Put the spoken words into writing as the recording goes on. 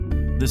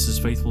This is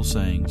Faithful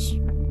Sayings,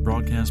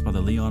 broadcast by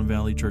the Leon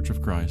Valley Church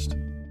of Christ.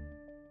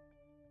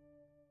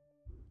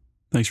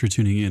 Thanks for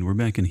tuning in. We're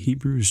back in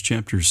Hebrews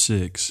chapter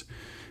 6.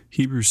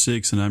 Hebrews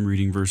 6, and I'm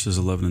reading verses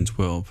 11 and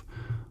 12.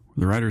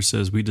 The writer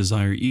says, "We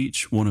desire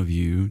each one of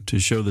you to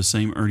show the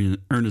same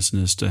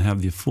earnestness to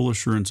have the full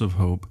assurance of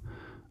hope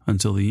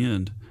until the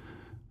end,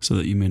 so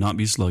that you may not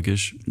be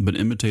sluggish, but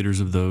imitators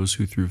of those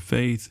who through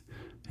faith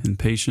and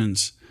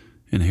patience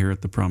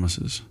inherit the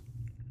promises."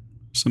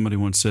 Somebody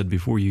once said,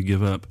 before you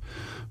give up,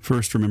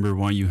 first remember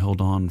why you held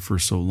on for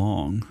so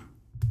long.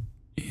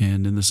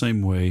 And in the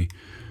same way,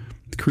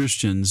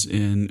 Christians,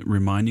 in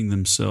reminding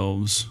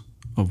themselves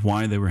of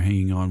why they were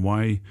hanging on,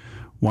 why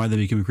they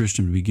became a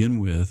Christian to begin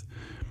with,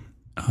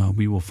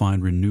 we will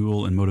find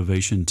renewal and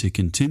motivation to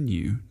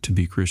continue to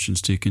be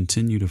Christians, to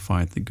continue to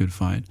fight the good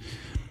fight.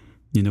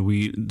 You know,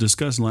 we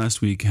discussed last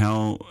week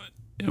how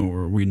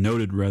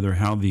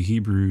the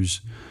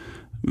Hebrews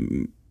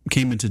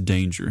came into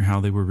danger,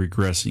 how they were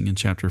regressing in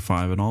chapter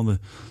 5, and all the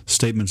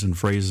statements and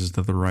phrases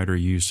that the writer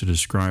used to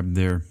describe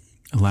their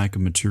lack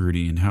of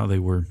maturity and how they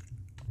were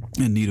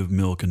in need of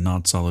milk and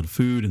not solid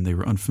food, and they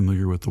were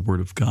unfamiliar with the Word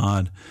of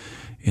God.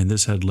 And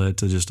this had led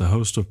to just a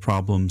host of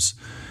problems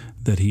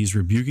that he's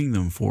rebuking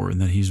them for and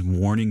that he's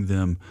warning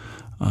them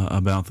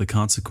about the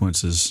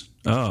consequences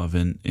of.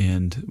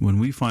 And when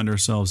we find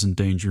ourselves in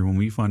danger, when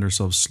we find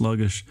ourselves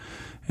sluggish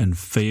and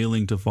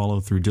failing to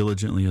follow through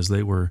diligently as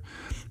they were,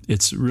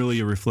 it's really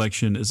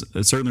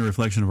it's certainly a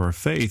reflection of our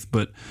faith,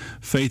 but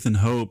faith and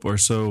hope are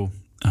so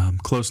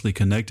closely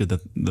connected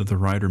that the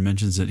writer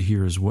mentions it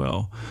here as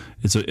well.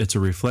 It's a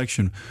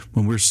reflection.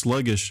 When we're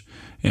sluggish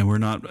and we're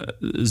not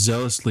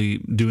zealously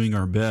doing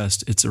our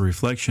best, it's a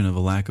reflection of a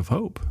lack of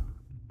hope.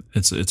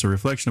 It's a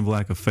reflection of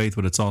lack of faith,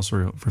 but it's also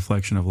a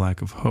reflection of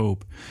lack of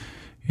hope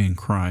in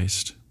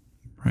Christ.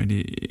 Right?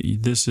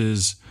 This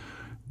is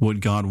what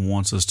God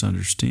wants us to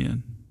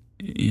understand.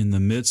 In the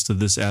midst of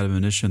this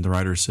admonition, the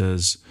writer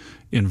says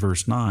in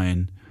verse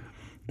 9,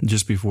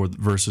 just before the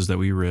verses that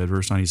we read,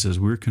 verse 9, he says,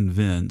 "We're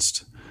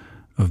convinced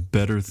of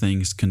better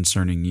things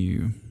concerning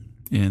you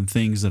and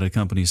things that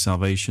accompany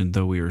salvation,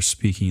 though we are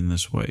speaking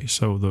this way."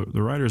 So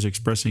the writer is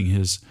expressing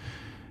his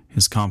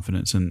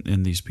confidence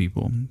in these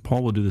people.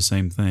 Paul will do the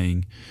same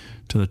thing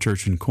to the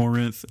church in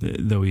Corinth,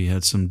 though he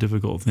had some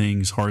difficult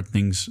things, hard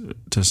things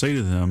to say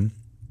to them,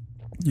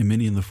 and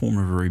many in the form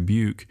of a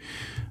rebuke.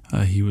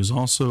 He was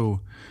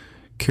also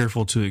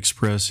careful to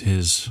express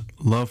his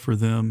love for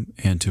them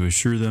and to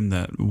assure them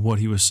that what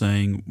he was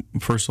saying,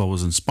 first of all,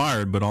 was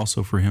inspired, but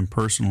also for him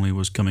personally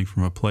was coming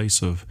from a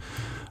place of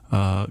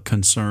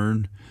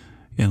concern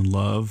and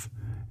love,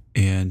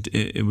 and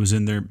it was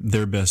in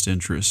their best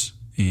interests.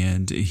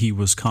 And he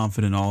was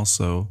confident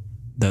also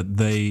that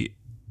they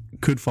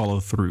could follow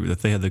through,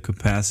 that they had the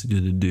capacity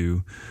to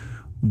do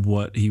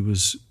what he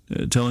was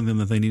telling them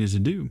that they needed to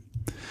do.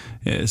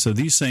 So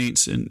these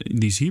saints and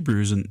these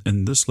Hebrews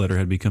in this letter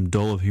had become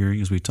dull of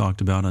hearing, as we talked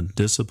about,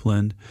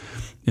 undisciplined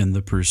in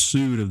the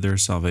pursuit of their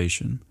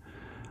salvation.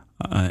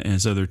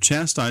 And so they're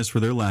chastised for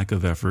their lack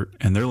of effort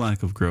and their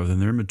lack of growth and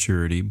their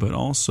maturity, but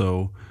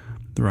also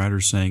the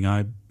writer's saying,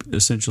 I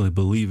essentially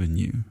believe in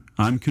you.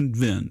 I'm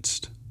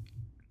convinced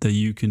that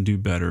you can do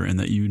better and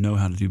that you know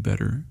how to do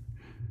better,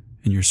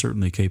 and you're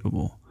certainly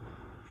capable.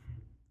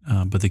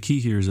 But the key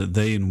here is that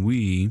they and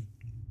we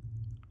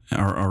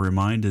are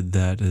reminded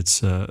that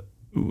it's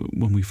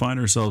when we find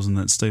ourselves in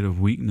that state of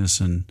weakness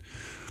and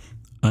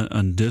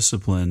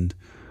undisciplined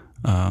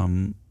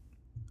in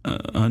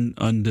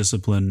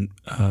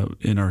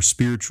our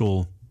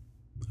spiritual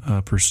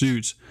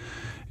pursuits,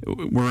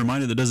 we're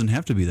reminded that it doesn't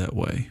have to be that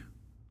way.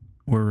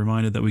 We're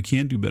reminded that we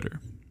can do better.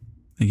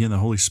 Again, the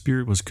Holy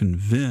Spirit was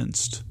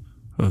convinced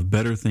of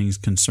better things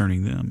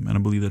concerning them, and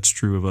I believe that's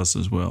true of us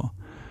as well.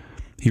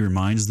 He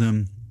reminds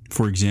them,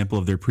 for example,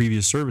 of their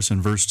previous service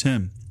in verse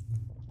 10.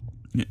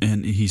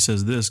 And he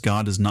says this,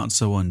 "God is not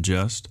so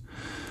unjust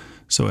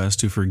so as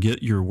to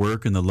forget your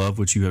work and the love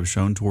which you have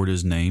shown toward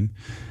his name,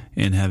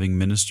 and having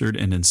ministered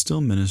and in still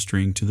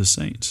ministering to the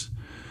saints."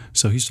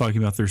 So he's talking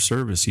about their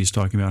service. He's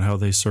talking about how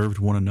they served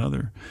one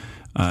another,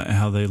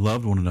 how they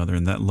loved one another,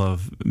 and that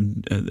love,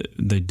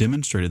 they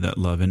demonstrated that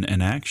love in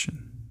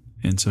action.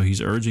 And so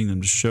he's urging them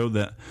to show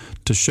that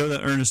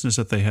earnestness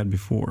that they had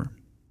before.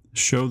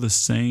 Show the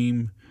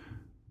same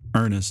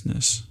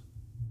earnestness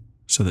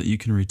so that you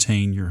can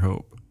retain your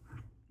hope.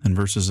 In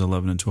verses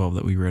 11 and 12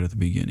 that we read at the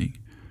beginning.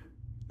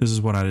 This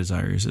is what I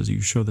desire. He says, you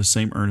show the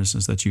same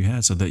earnestness that you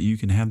had so that you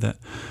can have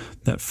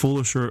that full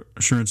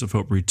assurance of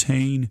hope.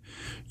 Retain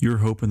your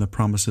hope in the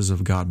promises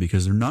of God,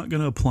 because they're not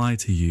going to apply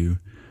to you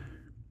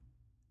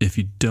if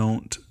you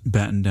don't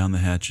batten down the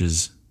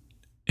hatches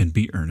and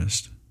be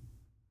earnest.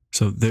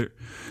 So there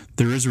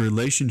is a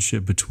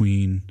relationship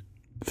between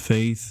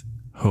faith,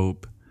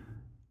 hope,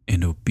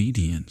 and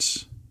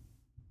obedience.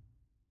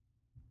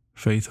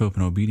 Faith, hope,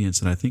 and obedience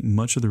that I think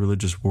much of the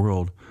religious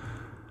world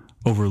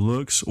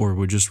overlooks or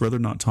would just rather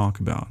not talk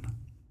about.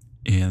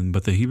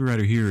 But the Hebrew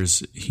writer here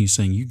he's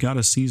saying you got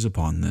to seize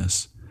upon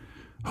this.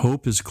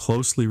 Hope is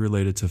closely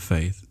related to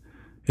faith,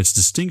 It's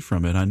distinct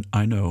from it,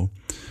 I know,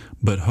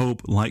 but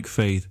hope, like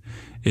faith,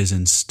 is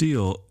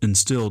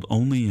instilled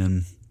only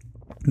in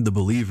the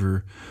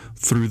believer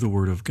through the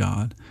Word of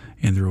God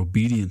and their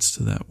obedience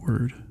to that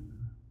Word.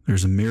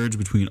 There's a marriage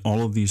between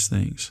all of these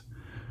things.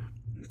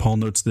 Paul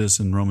notes this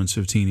in Romans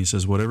 15. He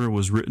says, whatever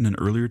was written in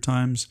earlier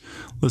times,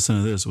 listen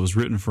to this, was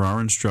written for our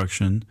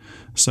instruction,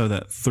 so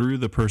that through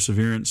the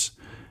perseverance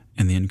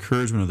and the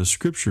encouragement of the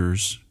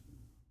Scriptures,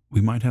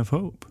 we might have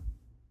hope.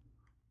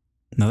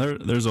 Now,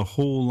 there's a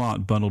whole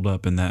lot bundled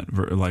up in that,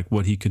 like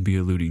what he could be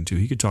alluding to.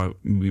 He could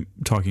be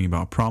talking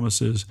about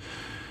promises,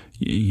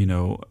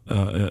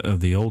 of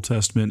the Old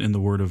Testament in the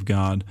Word of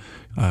God,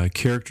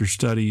 character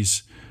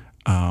studies,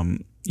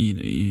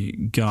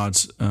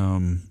 God's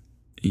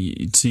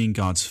seeing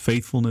God's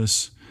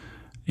faithfulness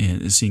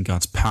and seeing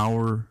God's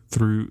power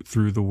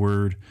through the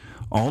Word.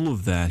 All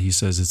of that, he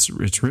says, it's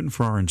written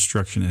for our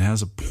instruction. It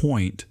has a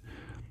point,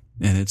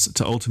 and it's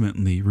to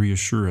ultimately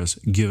reassure us,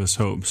 give us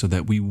hope, so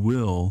that we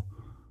will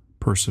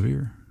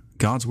persevere.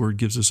 God's Word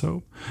gives us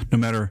hope. No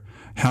matter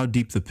how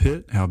deep the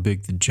pit, how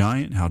big the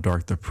giant, how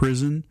dark the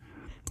prison,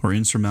 or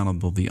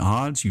insurmountable the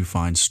odds, you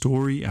find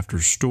story after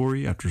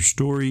story after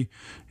story,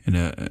 and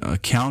an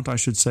account, I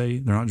should say.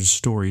 They're not just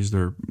stories,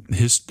 they're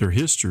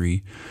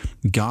history.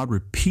 God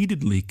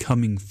repeatedly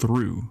coming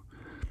through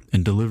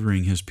and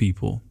delivering His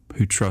people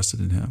who trusted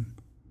in Him.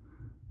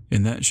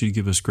 And that should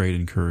give us great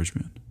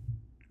encouragement.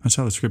 That's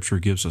how the Scripture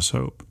gives us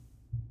hope.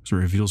 So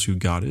it reveals who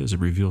God is. It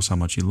reveals how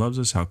much He loves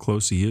us, how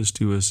close He is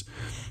to us,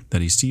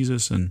 that He sees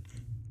us, and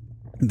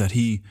that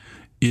He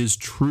is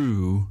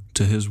true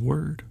to His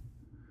Word.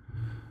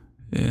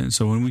 And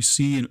so when we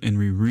see and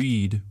we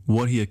read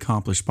what He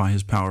accomplished by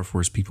His power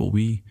for His people,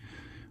 we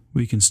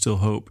can still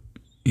hope,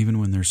 even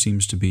when there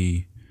seems to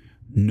be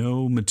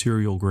no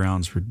material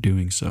grounds for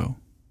doing so.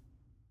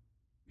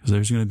 Because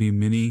there's going to be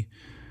many,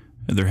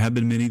 there have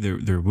been many,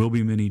 there will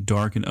be many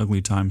dark and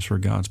ugly times for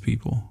God's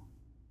people.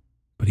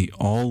 But He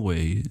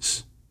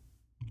always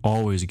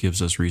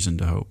gives us reason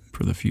to hope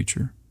for the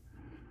future.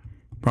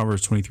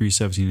 Proverbs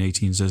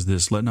 23:17-18 says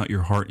this, let not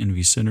your heart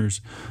envy sinners,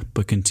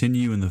 but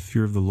continue in the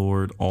fear of the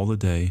Lord all the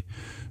day.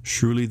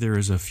 Surely there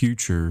is a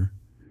future,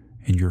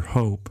 and your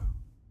hope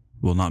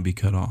will not be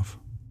cut off.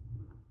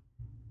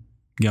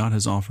 God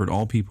has offered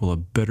all people a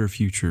better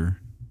future.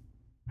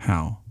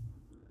 How?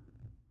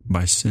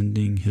 By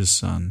sending His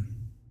Son.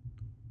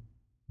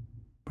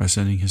 By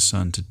sending His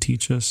Son to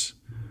teach us,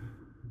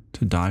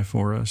 to die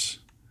for us,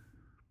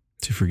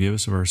 to forgive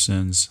us of our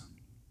sins,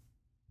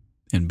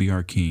 and be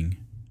our King,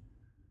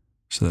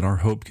 so that our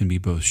hope can be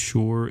both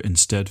sure and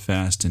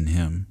steadfast in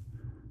Him.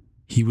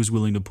 He was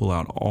willing to pull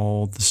out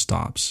all the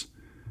stops.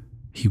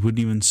 He wouldn't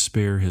even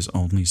spare His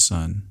only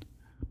Son,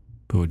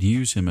 but would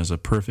use Him as a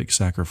perfect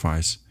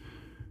sacrifice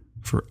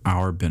for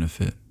our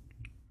benefit.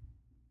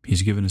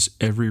 He's given us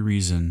every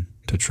reason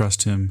to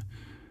trust Him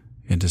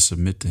and to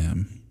submit to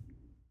Him.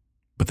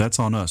 But that's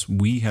on us.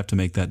 We have to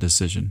make that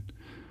decision,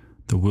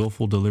 the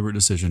willful, deliberate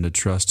decision to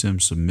trust Him,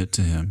 submit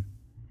to Him.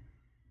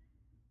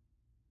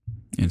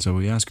 And so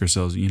we ask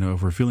ourselves,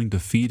 if we're feeling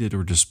defeated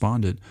or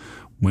despondent,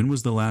 when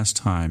was the last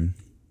time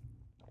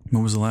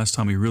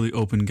we really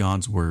opened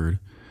God's Word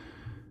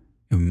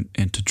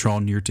and to draw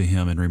near to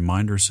Him and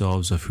remind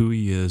ourselves of who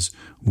He is,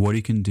 what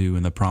He can do,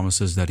 and the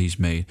promises that He's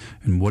made,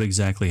 and what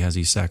exactly has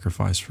He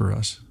sacrificed for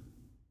us?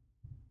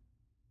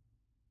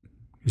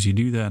 Because you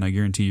do that, and I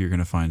guarantee you're going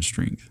to find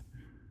strength.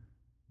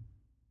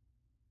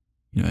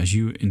 As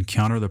you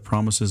encounter the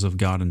promises of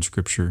God in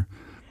Scripture,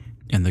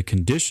 and the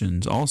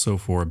conditions also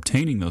for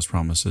obtaining those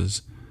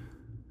promises,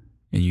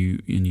 and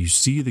you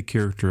see the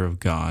character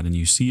of God and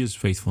you see His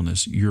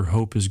faithfulness, your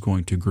hope is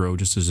going to grow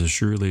just as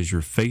assuredly as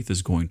your faith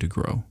is going to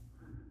grow.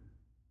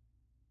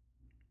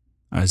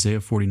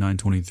 Isaiah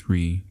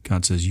 49:23,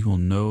 God says, you will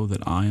know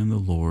that I am the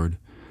Lord.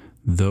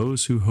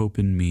 Those who hope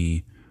in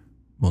me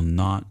will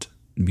not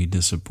be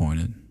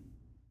disappointed.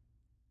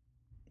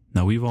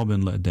 Now, we've all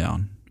been let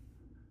down.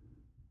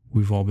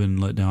 We've all been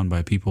let down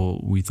by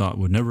people we thought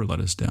would never let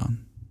us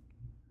down.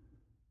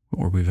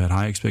 Or we've had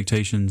high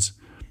expectations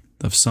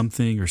of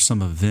something or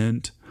some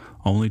event,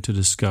 only to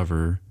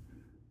discover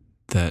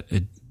that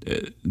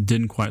it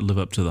didn't quite live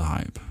up to the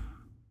hype.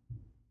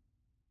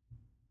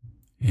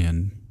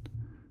 And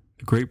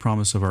the great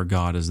promise of our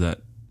God is that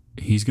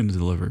He's going to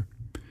deliver.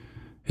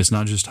 It's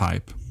not just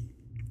hype.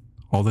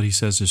 All that He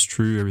says is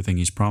true. Everything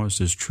He's promised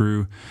is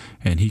true,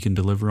 and He can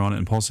deliver on it.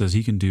 And Paul says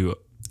He can do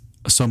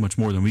so much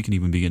more than we can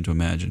even begin to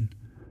imagine.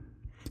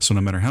 So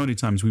no matter how many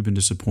times we've been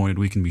disappointed,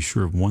 we can be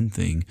sure of one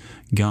thing: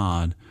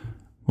 God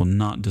will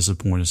not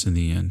disappoint us in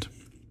the end.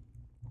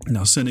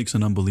 Now, cynics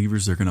and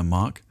unbelievers, they're going to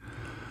mock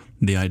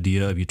the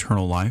idea of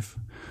eternal life.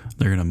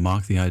 They're going to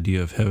mock the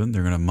idea of heaven.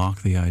 They're going to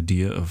mock the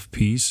idea of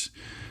peace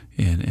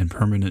and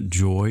permanent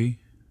joy.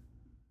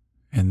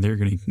 And they're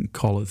going to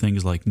call it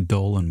things like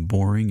dull and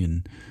boring,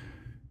 and,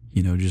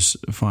 just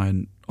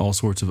find all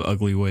sorts of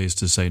ugly ways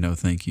to say no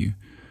thank you.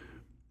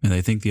 And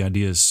they think the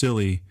idea is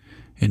silly.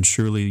 And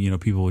surely,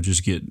 people will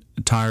just get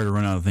tired or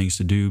run out of things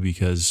to do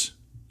because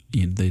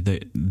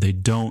they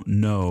don't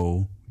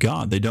know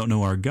God. They don't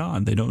know our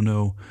God. They don't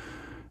know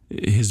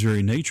his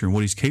very nature and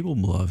what he's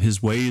capable of.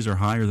 His ways are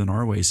higher than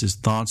our ways. His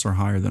thoughts are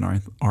higher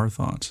than our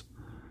thoughts.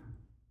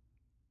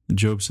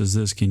 Job says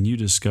this, can you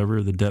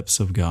discover the depths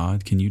of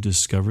God? Can you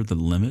discover the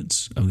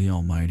limits of the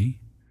Almighty?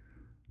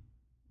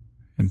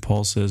 And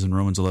Paul says in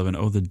Romans 11,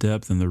 oh, the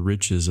depth and the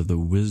riches of the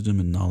wisdom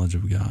and knowledge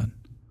of God.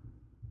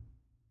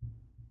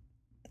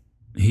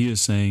 He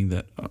is saying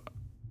that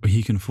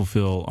he can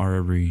fulfill our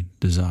every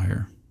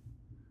desire.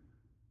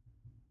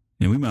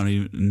 And we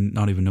might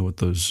not even know what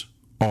those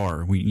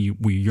are. We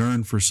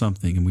yearn for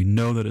something, and we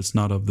know that it's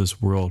not of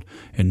this world,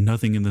 and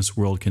nothing in this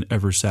world can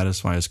ever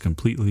satisfy us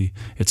completely.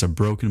 It's a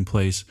broken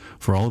place.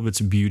 For all of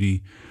its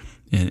beauty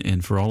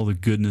and for all of the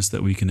goodness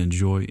that we can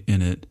enjoy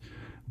in it,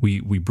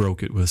 we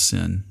broke it with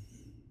sin.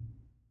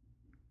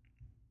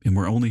 And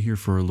we're only here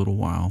for a little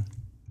while.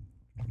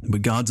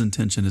 But God's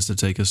intention is to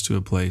take us to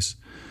a place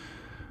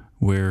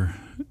where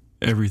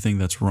everything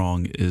that's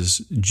wrong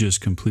is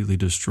just completely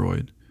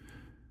destroyed.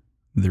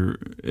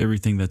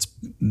 Everything that's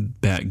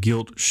bad,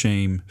 guilt,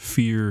 shame,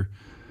 fear,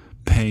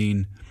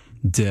 pain,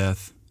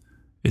 death,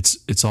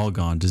 it's all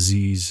gone.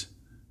 Disease,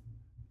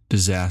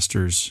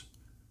 disasters,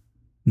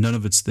 none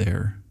of it's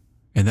there.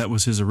 And that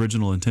was his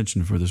original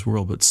intention for this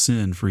world. But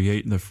sin,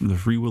 the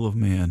free will of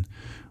man,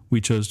 we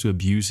chose to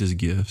abuse his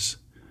gifts.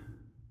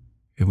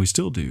 And we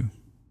still do.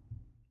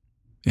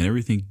 And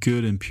everything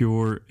good and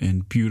pure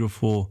and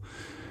beautiful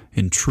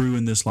and true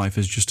in this life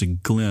is just a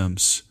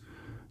glimpse,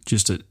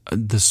 just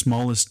the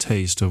smallest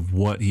taste of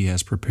what he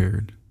has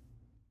prepared.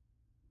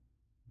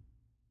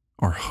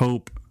 Our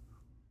hope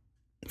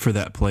for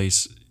that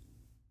place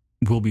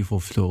will be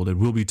fulfilled. It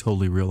will be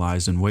totally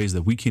realized in ways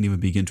that we can't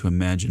even begin to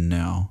imagine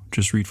now.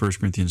 Just read 1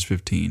 Corinthians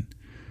 15.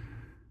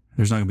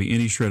 There's not going to be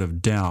any shred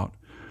of doubt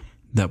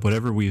that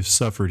whatever we have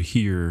suffered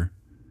here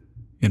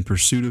in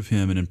pursuit of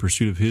him and in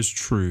pursuit of his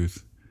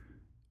truth,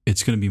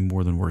 it's going to be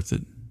more than worth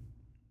it.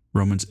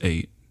 Romans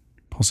 8.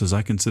 Paul says,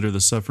 I consider the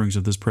sufferings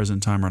of this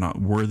present time are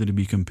not worthy to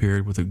be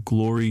compared with the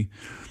glory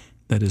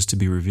that is to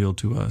be revealed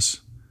to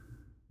us.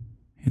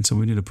 And so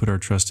we need to put our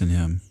trust in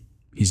him.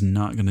 He's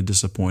not going to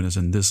disappoint us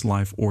in this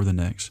life or the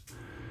next.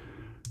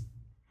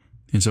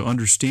 And so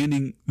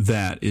understanding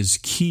that is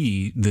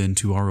key then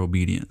to our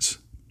obedience.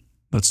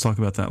 Let's talk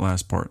about that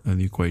last part of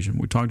the equation.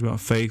 We talked about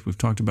faith, we've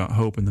talked about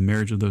hope and the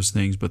marriage of those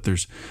things, but there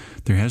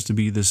has to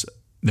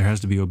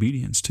be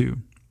obedience too.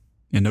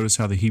 And notice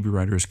how the Hebrew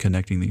writer is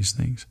connecting these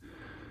things.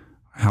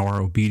 How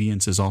our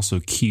obedience is also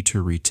key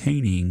to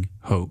retaining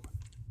hope.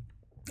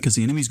 Because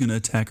the enemy's going to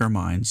attack our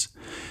minds.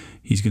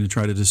 He's going to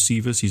try to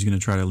deceive us. He's going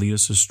to try to lead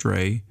us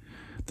astray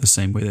the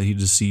same way that he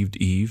deceived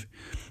Eve.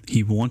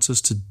 He wants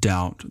us to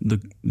doubt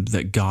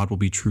that God will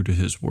be true to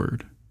his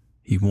word.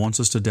 He wants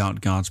us to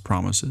doubt God's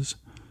promises.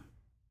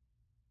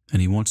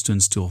 And he wants to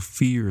instill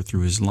fear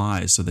through his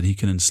lies so that he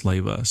can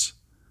enslave us.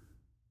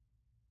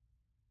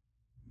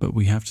 But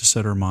we have to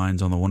set our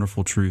minds on the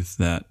wonderful truth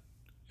that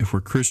if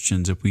we're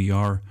Christians, if we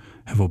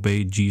have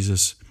obeyed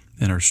Jesus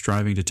and are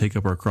striving to take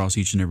up our cross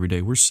each and every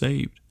day, we're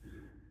saved.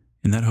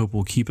 And that hope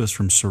will keep us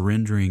from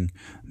surrendering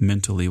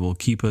mentally,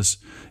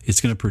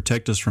 it's going to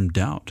protect us from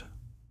doubt.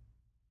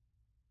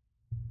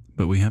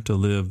 But we have to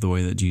live the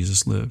way that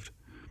Jesus lived.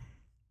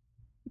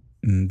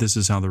 And this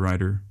is how the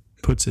writer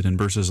puts it in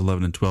verses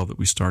 11 and 12 that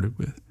we started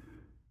with.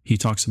 He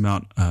talks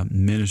about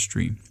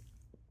ministry,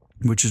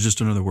 which is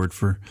just another word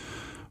for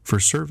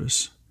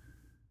service.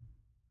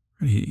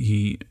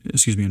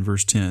 In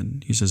verse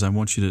 10, he says, I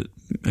want you to,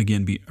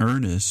 again, be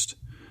earnest.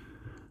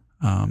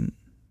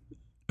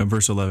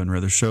 Verse 11,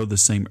 rather, show the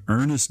same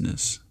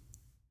earnestness.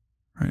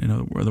 Right? In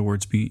other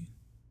words, be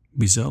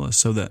zealous.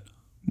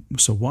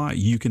 So why?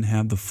 You can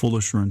have the full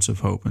assurance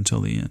of hope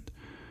until the end.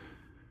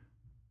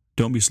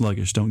 Don't be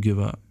sluggish. Don't give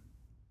up.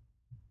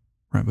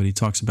 Right? But he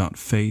talks about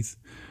faith,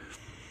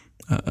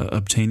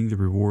 obtaining the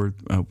reward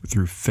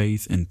through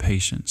faith and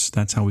patience.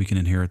 That's how we can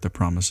inherit the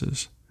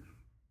promises.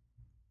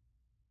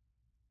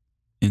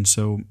 And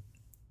so,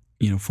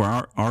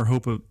 for our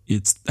hope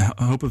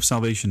of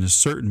salvation is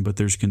certain, but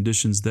there's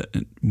conditions that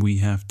we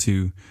have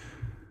to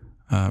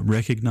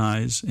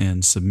recognize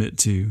and submit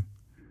to.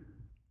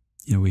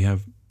 We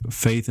have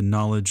faith and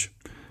knowledge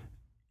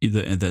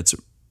that's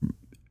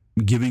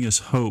giving us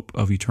hope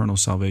of eternal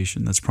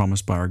salvation that's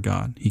promised by our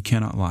God. He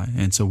cannot lie.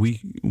 And so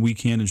we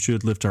can and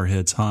should lift our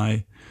heads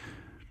high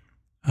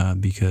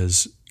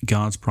because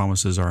God's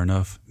promises are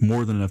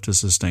more than enough to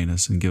sustain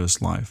us and give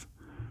us life.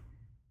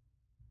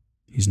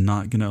 He's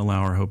not going to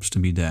allow our hopes to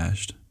be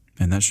dashed.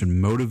 And that should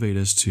motivate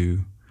us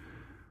to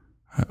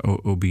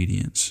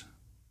obedience.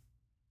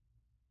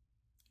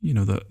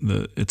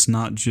 It's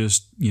not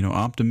just,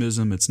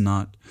 optimism. It's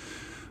not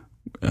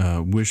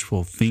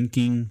wishful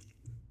thinking.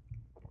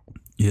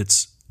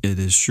 It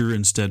is sure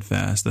and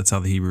steadfast. That's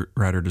how the Hebrew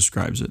writer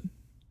describes it.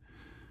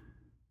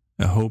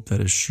 A hope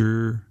that is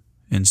sure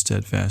and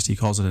steadfast. He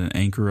calls it an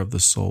anchor of the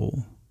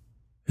soul.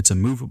 It's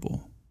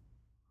immovable.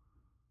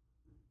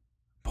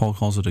 Paul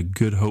calls it a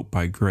good hope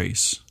by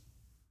grace.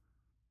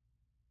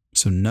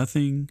 So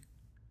nothing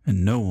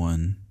and no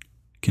one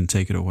can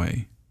take it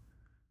away.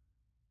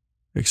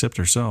 except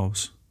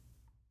ourselves.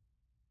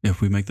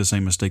 If we make the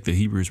same mistake that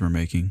Hebrews were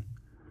making,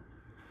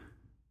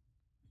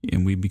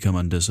 and we become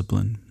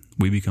undisciplined,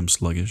 we become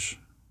sluggish,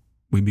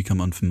 we become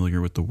unfamiliar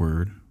with the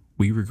Word,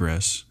 we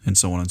regress, and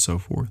so on and so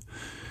forth.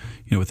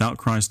 Without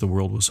Christ, the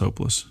world was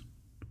hopeless.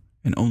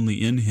 And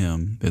only in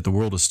Him, that the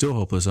world is still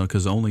hopeless,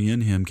 because only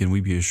in Him can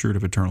we be assured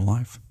of eternal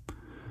life.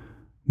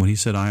 When He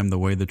said, I am the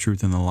way, the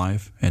truth, and the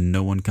life, and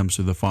no one comes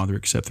to the Father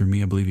except through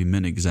me, I believe He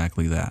meant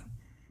exactly that.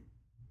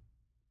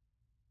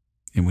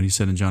 And when He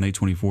said in John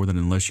 8:24 that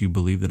unless you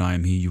believe that I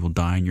am He, you will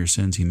die in your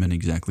sins, He meant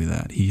exactly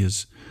that. He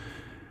is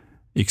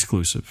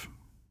exclusive.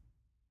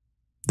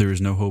 There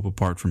is no hope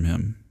apart from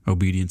Him,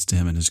 obedience to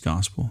Him and His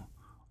gospel.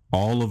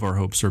 All of our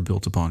hopes are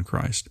built upon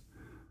Christ.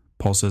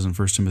 Paul says in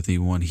 1 Timothy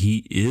 1,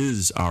 He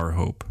is our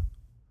hope.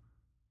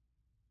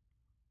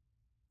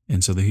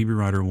 And so the Hebrew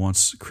writer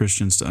wants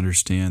Christians to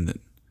understand that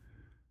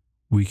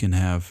we can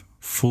have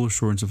full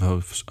assurance of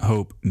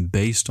hope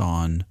based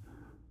on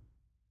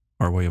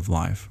our way of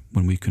life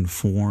when we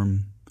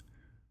conform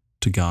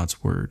to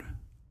God's word.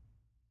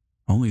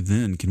 Only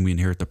then can we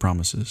inherit the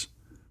promises.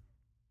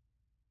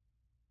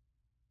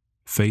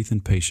 Faith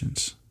and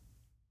patience.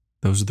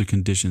 Those are the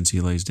conditions He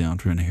lays down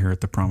to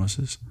inherit the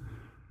promises.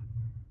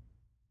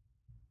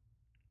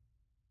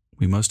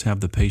 We must have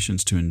the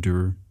patience to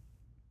endure.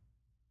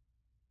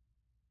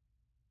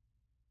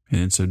 And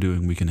in so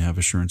doing, we can have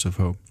assurance of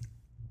hope.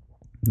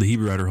 The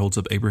Hebrew writer holds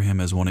up Abraham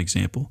as one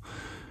example.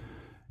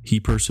 He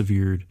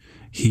persevered.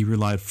 He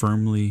relied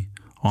firmly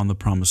on the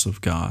promise of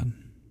God,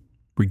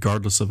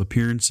 regardless of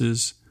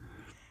appearances.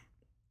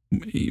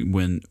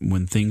 When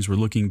things were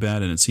looking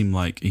bad and it seemed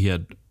like he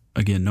had,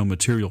 again, no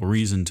material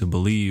reason to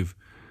believe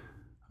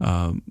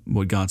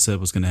what God said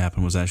was going to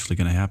happen was actually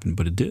going to happen,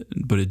 but it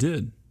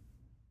did.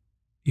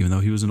 Even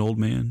though he was an old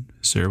man,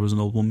 Sarah was an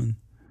old woman,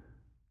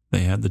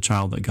 they had the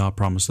child that God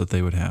promised that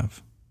they would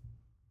have.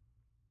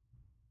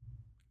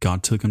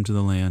 God took him to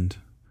the land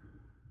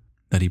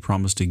that He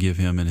promised to give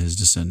him and his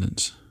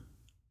descendants.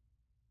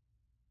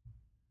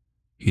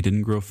 He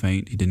didn't grow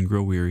faint, he didn't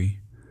grow weary,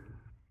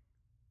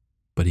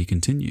 but he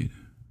continued.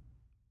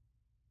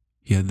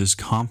 He had this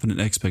confident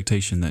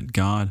expectation that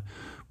God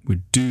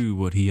would do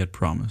what He had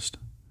promised.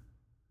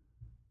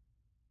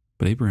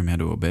 But Abraham had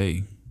to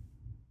obey.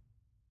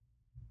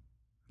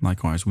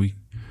 Likewise,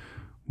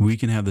 we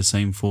can have the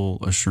same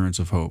full assurance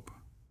of hope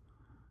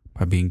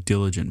by being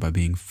diligent, by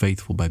being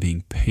faithful, by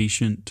being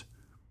patient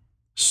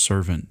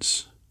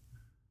servants.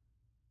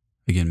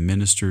 Again,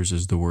 ministers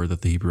is the word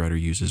that the Hebrew writer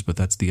uses, but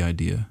that's the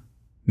idea.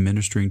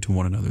 Ministering to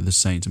one another, the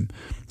saints, and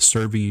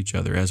serving each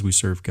other as we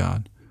serve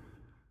God.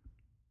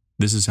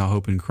 This is how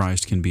hope in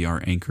Christ can be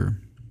our anchor.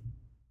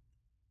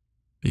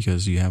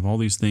 Because you have all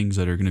these things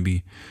that are going to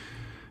be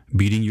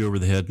beating you over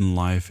the head in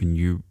life, and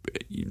you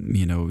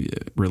know,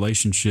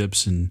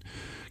 relationships and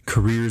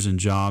careers and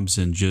jobs,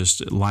 and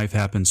just life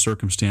happens,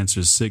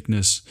 circumstances,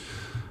 sickness,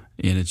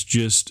 and it's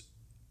just,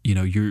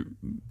 you're,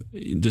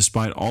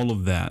 despite all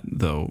of that,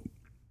 though,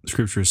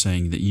 Scripture is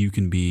saying that you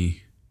can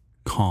be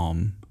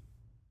calm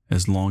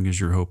as long as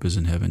your hope is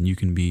in heaven. You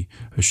can be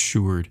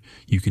assured,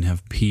 you can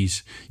have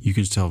peace, you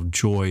can still have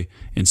joy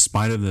in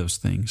spite of those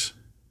things,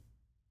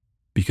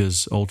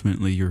 because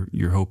ultimately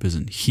your hope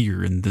isn't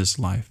here in this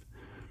life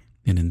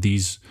and in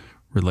these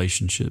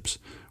relationships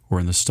or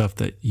in the stuff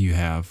that you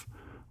have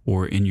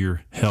or in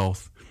your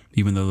health,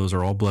 even though those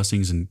are all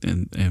blessings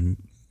and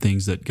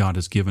things that God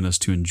has given us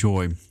to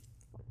enjoy.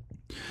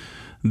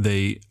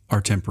 They are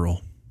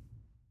temporal.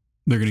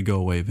 They're going to go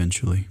away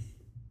eventually.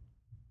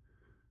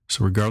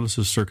 So regardless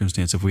of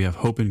circumstance, if we have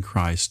hope in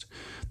Christ,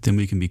 then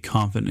we can be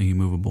confident and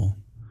immovable.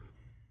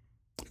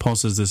 Paul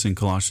says this in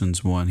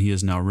Colossians 1, He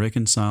has now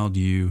reconciled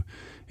you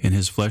in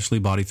His fleshly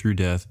body through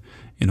death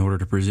in order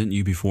to present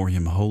you before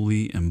Him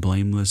holy and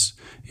blameless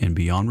and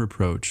beyond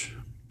reproach.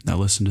 Now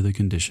listen to the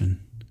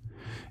condition.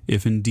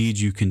 If indeed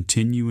you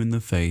continue in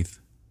the faith,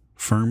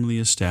 firmly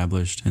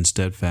established and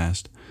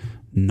steadfast,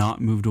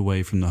 not moved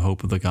away from the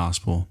hope of the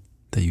gospel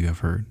that you have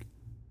heard.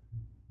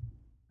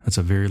 That's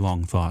a very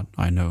long thought,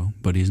 I know,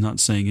 but he's not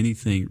saying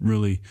anything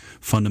really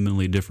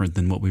fundamentally different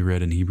than what we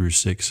read in Hebrews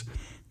 6,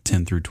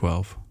 10 through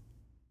 12.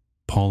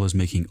 Paul is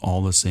making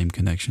all the same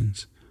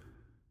connections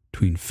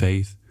between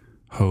faith,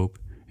 hope,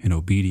 and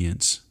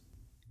obedience,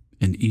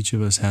 and each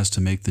of us has to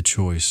make the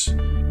choice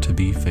to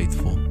be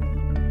faithful,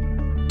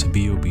 to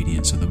be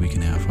obedient so that we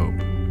can have hope.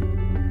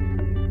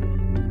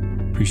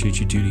 Appreciate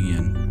you tuning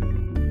in.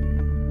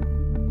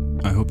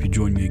 I hope you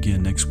join me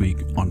again next week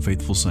on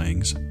Faithful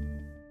Sayings.